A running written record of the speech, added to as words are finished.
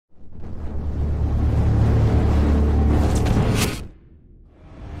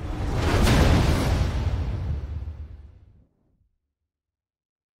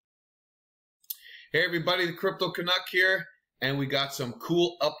Hey everybody, the Crypto Canuck here, and we got some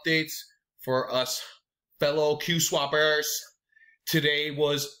cool updates for us fellow Q-swappers. Today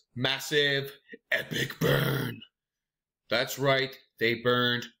was massive, epic burn. That's right, they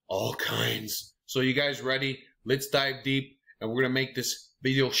burned all kinds. So you guys ready? Let's dive deep, and we're gonna make this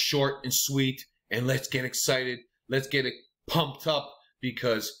video short and sweet, and let's get excited. Let's get it pumped up,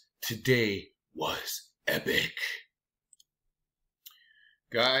 because today was epic.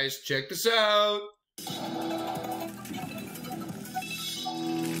 Guys, check this out.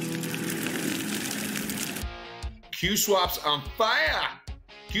 Q-Swap's on fire.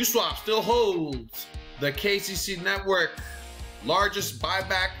 Q-Swap still holds the KCC network largest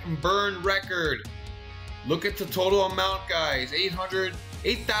buyback and burn record. Look at the total amount, guys.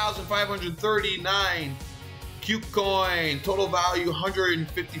 8,539 KuCoin. Total value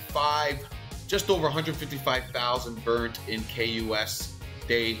 155, just over 155,000 burnt in KUS.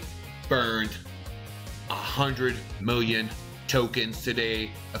 They burned 100 million tokens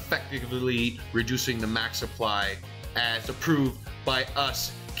today, effectively reducing the max supply as approved by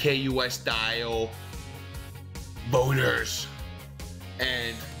us KUS-DIO voters.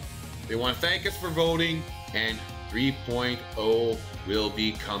 And they want to thank us for voting, and 3.0 will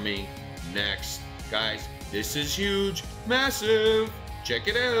be coming next. Guys, this is huge, massive. Check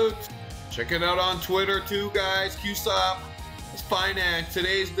it out. Check it out on Twitter too, guys. Kuswap, it's finance.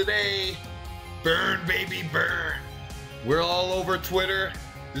 Today's the day. Burn, baby, burn. We're all over Twitter.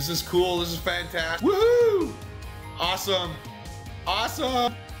 This is cool. This is fantastic. Woohoo! Awesome.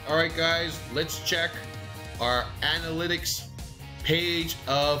 Awesome. All right, guys, let's check our analytics page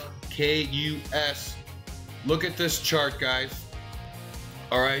of KUS. Look at this chart, guys.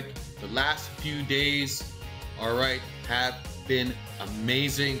 All right, the last few days, all right, have been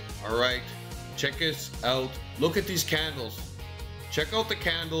amazing. All right, check this out. Look at these candles. Check out the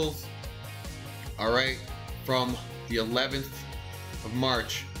candles. All right, from the 11th of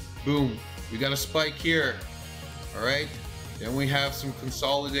March, boom, we got a spike here. All right, then we have some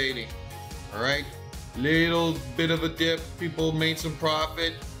consolidating. All right, little bit of a dip, people made some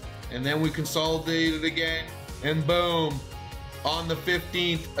profit, and then we consolidated again, and boom, on the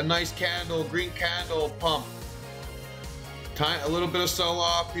 15th, a nice candle, green candle pump. A little bit of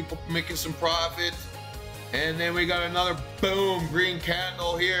sell-off, people making some profit, and then we got another boom, green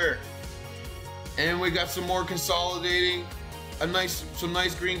candle here. And we got some more consolidating, some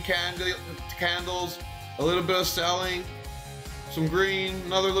nice green candles, a little bit of selling, some green,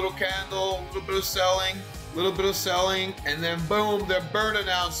 another little candle, a little bit of selling, and then boom, the burn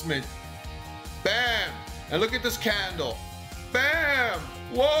announcement. Bam! And look at this candle. Bam!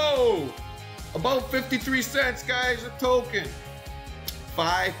 Whoa! About 53 cents, guys, a token.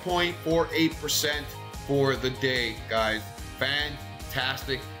 5.48% for the day, guys.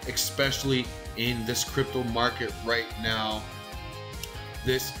 Fantastic, especially in this crypto market right now.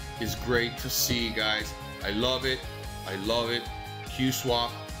 This is great to see, guys. I love it. I love it.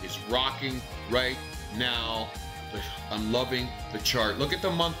 Q-Swap is rocking right now. I'm loving the chart. Look at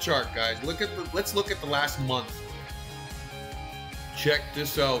the month chart, guys. Let's look at the last month. Check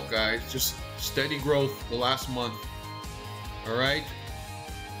this out, guys. Just steady growth the last month. All right.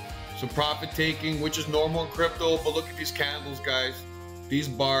 Some profit taking, which is normal in crypto, but look at these candles, guys. These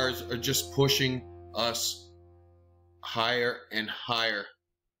bars are just pushing us higher and higher.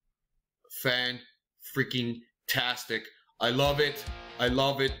 Fan-freaking-tastic. I love it. I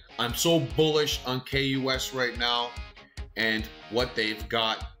love it. I'm so bullish on KUS right now and what they've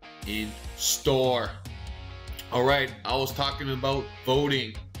got in store. All right, I was talking about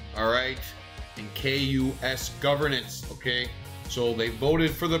voting, all right, and KUS governance, okay? So they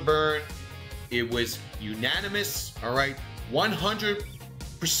voted for the burn. It was unanimous, all right?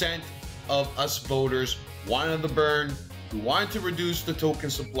 100% of us voters wanted the burn. We wanted to reduce the token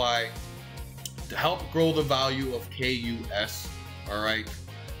supply to help grow the value of KUS, all right?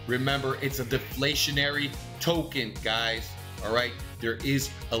 Remember, it's a deflationary token, guys, all right? There is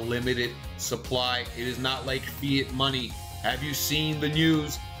a limited supply. It is not like fiat money. Have you seen the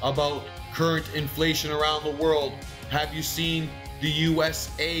news about current inflation around the world? Have you seen the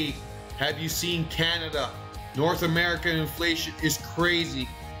USA? Have you seen Canada? North American inflation is crazy.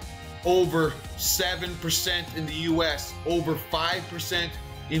 Over 7% in the US, over 5%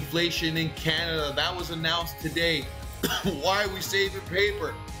 inflation in Canada. That was announced today. Why are we saving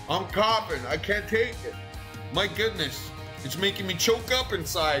paper? I'm coughing, I can't take it. My goodness, it's making me choke up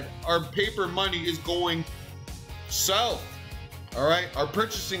inside. Our paper money is going south. All right, our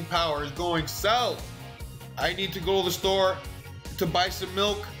purchasing power is going south. I need to go to the store to buy some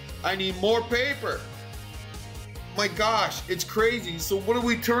milk. I need more paper. my gosh, it's crazy. So what are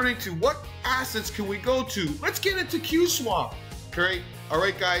we turning to? What assets can we go to? Let's get into Kuswap. Okay, all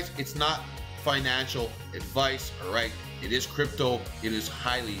right, guys, it's not financial advice, all right? It is crypto, it is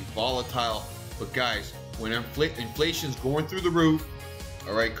highly volatile, but guys, when inflation's going through the roof,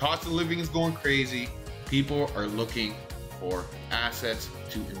 all right, cost of living is going crazy, people are looking for assets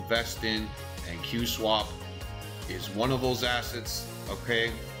to invest in, and Kuswap is one of those assets,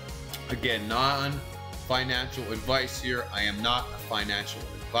 okay? Again, non-financial advice here. I am not a financial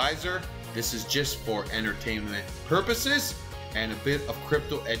advisor. This is just for entertainment purposes and a bit of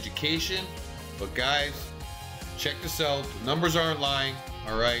crypto education. But guys, check this out. The numbers aren't lying,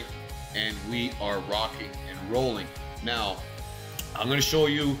 all right? And we are rocking and rolling. Now, I'm gonna show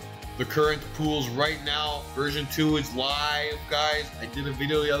you the current pools right now. Version 2 is live, guys. I did a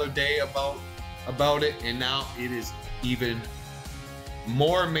video the other day about it, and now it is even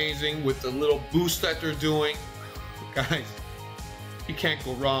more amazing with the little boost that they're doing. Guys, you can't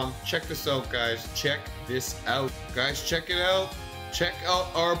go wrong. Check this out, guys. Check this out. Guys, check it out. Check out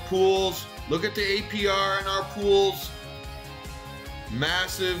our pools. Look at the APR in our pools.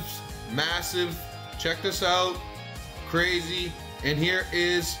 Massive, massive. Check this out. Crazy. And here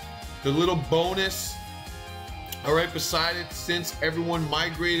is the little bonus. All right, beside it, since everyone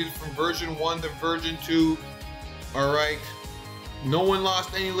migrated from version 1 to version 2, all right, no one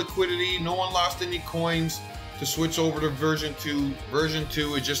lost any liquidity, no one lost any coins to switch over to version 2. Version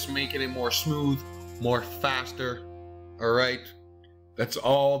 2 is just making it more smooth, more faster, all right? That's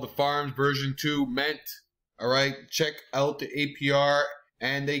all the farms version 2 meant, all right? Check out the APR,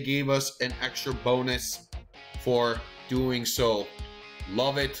 and they gave us an extra bonus for doing so.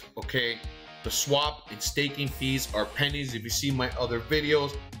 Love it, okay? The swap and staking fees are pennies. If you see my other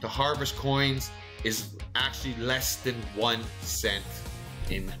videos, to harvest coins is actually less than 1 cent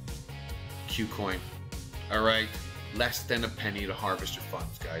in KuCoin. All right, less than a penny to harvest your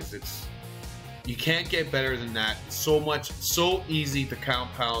funds, guys. You can't get better than that. It's so easy to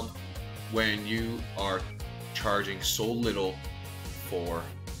compound when you are charging so little for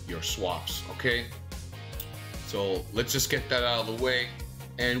your swaps, okay? So let's just get that out of the way.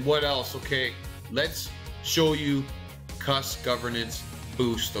 And what else? Okay, let's show you Kus governance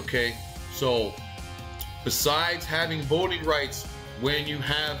boost. Okay, so besides having voting rights when you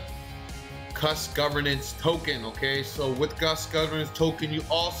have Kus governance token, okay, so with Kus governance token you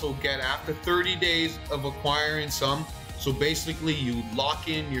also get, after 30 days of acquiring some, so basically you lock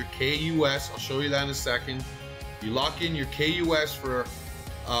in your KUS. I'll show you that in a second. You lock in your KUS for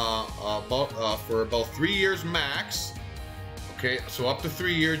about 3 years max. Okay, so up to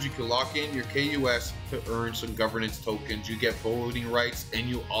 3 years, you can lock in your KUS to earn some governance tokens. You get voting rights, and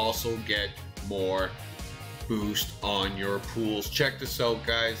you also get more boost on your pools. Check this out,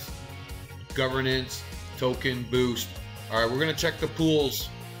 guys. Governance token boost. All right, we're gonna check the pools.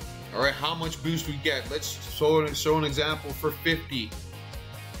 All right, how much boost we get? Let's show an example for 50.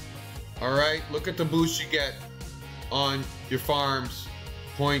 All right, look at the boost you get on your farms.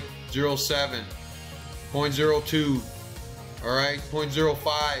 0.07, 0.02. All right,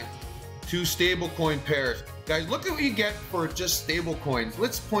 0.05, 2 stable coin pairs. Guys, look at what you get for just stable coins.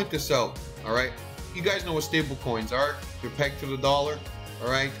 Let's point this out, all right? You guys know what stable coins are. They're pegged to the dollar,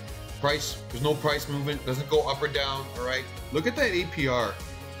 all right? Price, there's no price movement, doesn't go up or down, all right? Look at that APR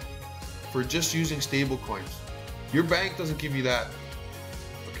for just using stable coins. Your bank doesn't give you that,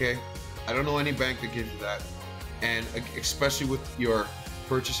 okay? I don't know any bank that gives you that. And especially with your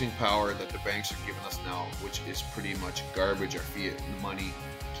purchasing power that the banks are giving us now, which is pretty much garbage. Our fiat money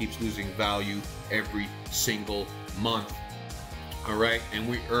keeps losing value every single month. All right, and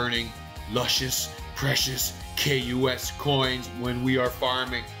we're earning luscious, precious KUS coins when we are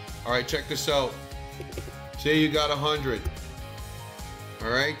farming. All right, check this out. Say you got 100. All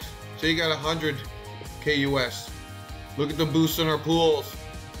right, say you got 100 KUS. Look at the boost on our pools.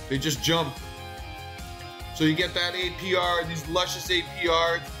 They just jump. So you get that APR, these luscious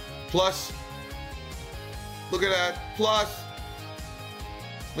APRs, plus, look at that, plus,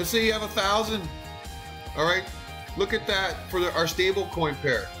 let's say you have 1,000, all right? Look at that for our stable coin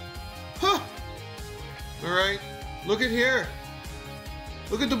pair. Huh, all right? Look at here.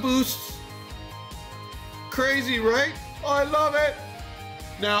 Look at the boosts. Crazy, right? Oh, I love it.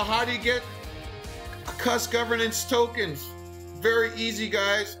 Now, how do you get Kus governance tokens? Very easy,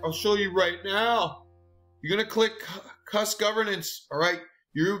 guys. I'll show you right now. You're gonna click Kus governance, all right?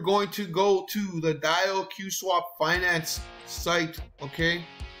 You're going to go to the DAO Kuswap finance site, okay?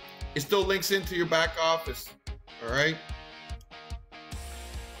 It still links into your back office, all right?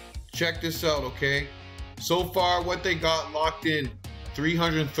 Check this out, okay? So far, what they got locked in,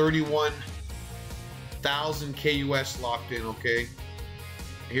 331 1,000 KUS locked in, okay?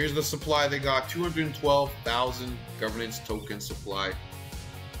 Here's the supply they got, 212,000 governance token supply.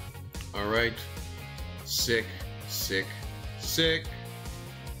 All right, sick, sick, sick.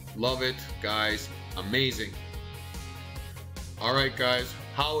 Love it, guys, amazing. All right, guys,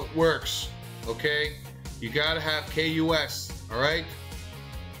 how it works, okay? You gotta have KUS, all right?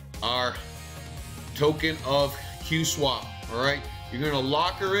 Our token of Kuswap, all right? You're gonna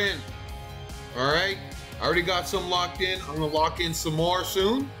lock her in, all right? I already got some locked in. I'm gonna lock in some more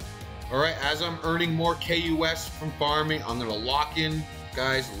soon. All right, as I'm earning more KUS from farming, I'm gonna lock in,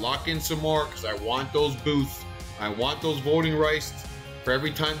 guys, lock in some more because I want those boosts. I want those voting rights for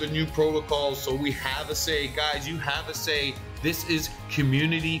every time the new protocols. So we have a say, guys, you have a say. This is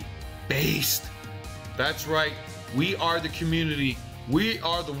community based. That's right, we are the community. We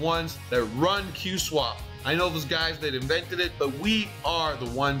are the ones that run Kuswap. I know those guys that invented it, but we are the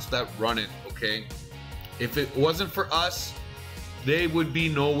ones that run it, okay? If it wasn't for us, they would be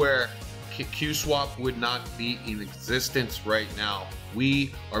nowhere. Kuswap would not be in existence right now.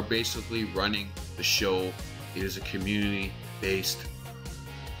 We are basically running the show. It is a community-based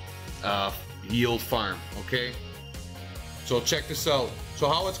yield farm, okay? So check this out. So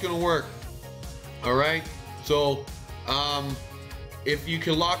how it's gonna work, all right? So if you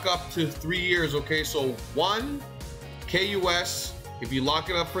can lock up to 3 years, okay? So 1 KUS, if you lock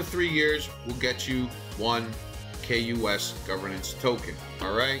it up for 3 years, will get you 1 KUS governance token,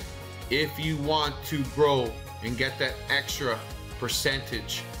 all right? If you want to grow and get that extra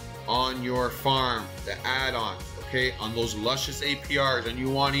percentage on your farm, the add-ons, okay, on those luscious APRs, and you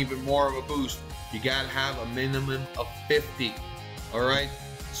want even more of a boost, you gotta have a minimum of 50, all right?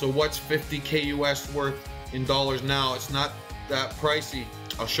 So what's 50 KUS worth in dollars now? It's not that pricey.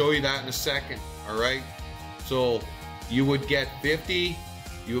 I'll show you that in a second, all right? So you would get 50,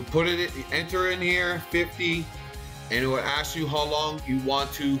 you would put it, enter in here, 50, and it would ask you how long you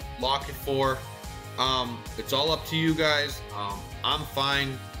want to lock it for. It's all up to you guys. I'm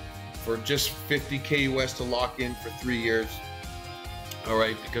fine for just 50 KUS to lock in for 3 years. All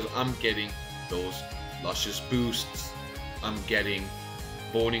right, because I'm getting those luscious boosts. I'm getting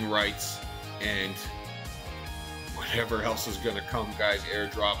voting rights and whatever else is gonna come, guys.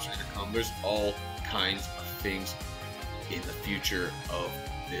 Airdrops are gonna come. There's all kinds of things in the future of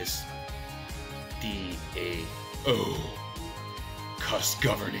this DAO, Cus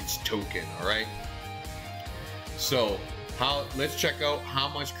governance token, all right? So let's check out how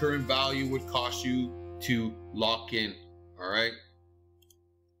much current value would cost you to lock in, all right?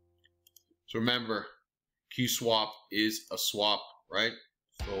 So remember, Kuswap is a swap, right?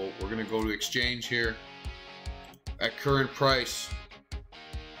 So we're gonna go to exchange here. At current price,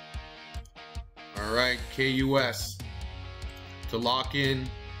 all right, KUS to lock in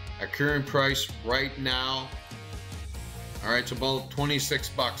at current price right now. All right, it's about 26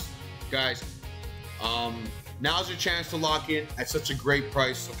 bucks, guys. Now's your chance to lock in at such a great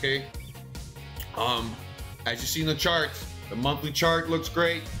price, okay? As you see in the charts, the monthly chart looks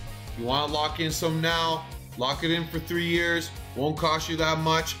great. You want to lock in some now, lock it in for 3 years. Won't cost you that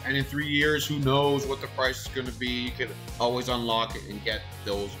much, and in 3 years, who knows what the price is going to be. You can always unlock it and get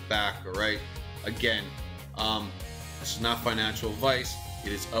those back, all right? Again, this is not financial advice.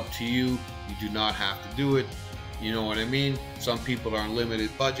 It is up to you. You do not have to do it. You know what I mean? Some people are on limited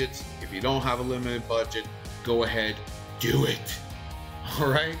budgets. If you don't have a limited budget, go ahead, do it, all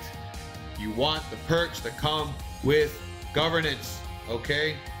right? You want the perks that come with governance,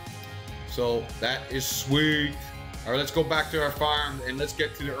 okay? So that is sweet. All right, let's go back to our farm and let's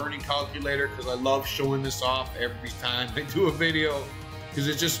get to the earning calculator, because I love showing this off every time I do a video, because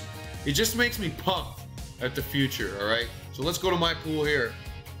it just makes me pumped at the future, all right? So let's go to my pool here,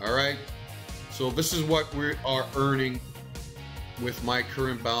 all right? So this is what we are earning with my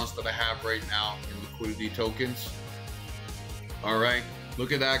current balance that I have right now in liquidity tokens. All right,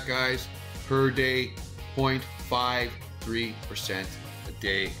 look at that, guys. Per day, 0.53% a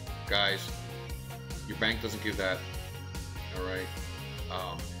day, guys. Your bank doesn't give that, all right?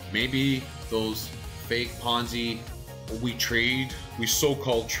 Maybe those fake Ponzi, we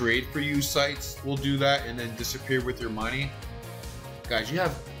so-called trade for you sites will do that and then disappear with your money. Guys, you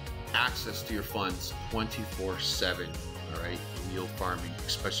have access to your funds 24/7, all right? In yield farming,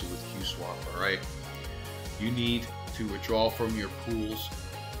 especially with Kuswap, all right? You need to withdraw from your pools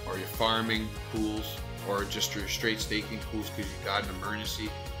or your farming pools or just your straight staking pools because you got an emergency.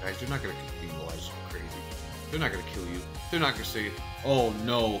 Guys, they're not gonna penalize you crazy. They're not gonna kill you. They're not gonna say, oh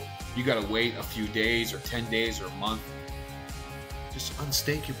no, you gotta wait a few days or 10 days or a month. Just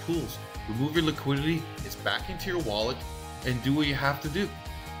unstake your pools. Remove your liquidity, it's back into your wallet, and do what you have to do.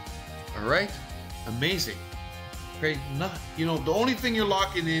 All right? amazing. Okay, not, you know, the only thing you're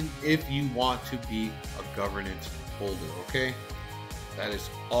locking in if you want to be a governance holder, okay? That is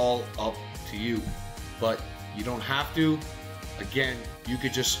all up to you, but you don't have to. Again, you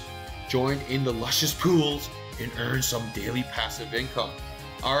could just join in the luscious pools and earn some daily passive income.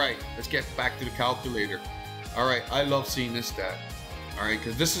 All right, let's get back to the calculator. All right, I love seeing this stat. All right,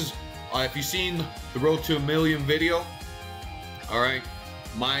 because this is, if you've seen the Road to a Million video, all right,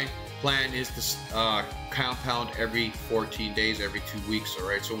 my plan is to compound every 14 days, every 2 weeks. All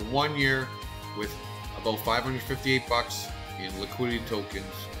right, so in 1 year, with about 558 bucks in liquidity tokens,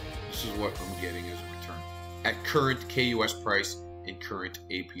 this is what I'm getting as a return at current KUS price and current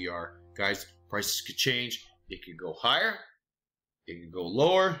APR. Guys, prices could change. It could go higher, it could go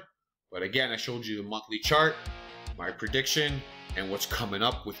lower, but again, I showed you the monthly chart, my prediction, and what's coming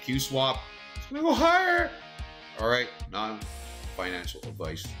up with Kuswap. It's gonna go higher. All right, non-financial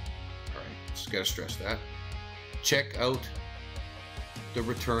advice. All right, just gotta stress that. Check out the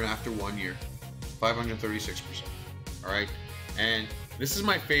return after 1 year, 536%. All right, and this is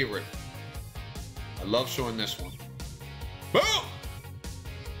my favorite. I love showing this one. Boom!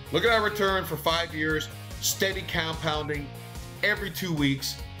 Look at our return for 5 years, steady compounding every 2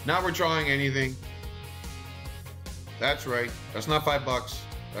 weeks. Not withdrawing anything. That's right. That's not $5.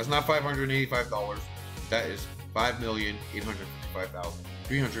 That's not $585. That is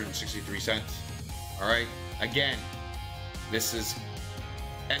 $5,855,363. All right. Again, this is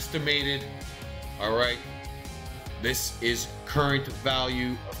estimated. All right. This is current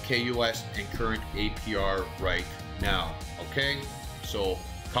value of KUS and current APR right now. Okay. So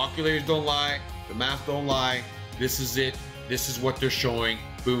calculators don't lie. The math don't lie. This is it. This is what they're showing.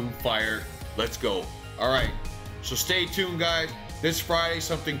 Boom, fire. Let's go. All right. So stay tuned, guys. This Friday,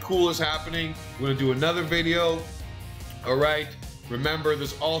 something cool is happening. We're going to do another video. All right. Remember,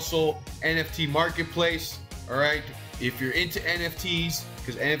 there's also NFT marketplace. All right. If you're into NFTs,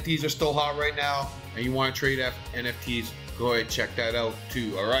 because NFTs are still hot right now, and you want to trade NFTs, go ahead and check that out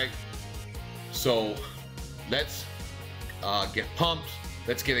too. All right. So let's get pumped.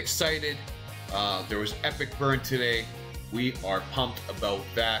 Let's get excited. There was epic burn today. We are pumped about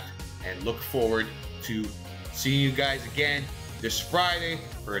that and look forward to seeing you guys again this Friday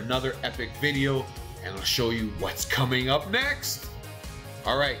for another epic video, and I'll show you what's coming up next.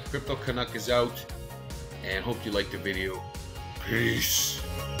 All right, Crypto Canuck is out, and hope you liked the video. Peace.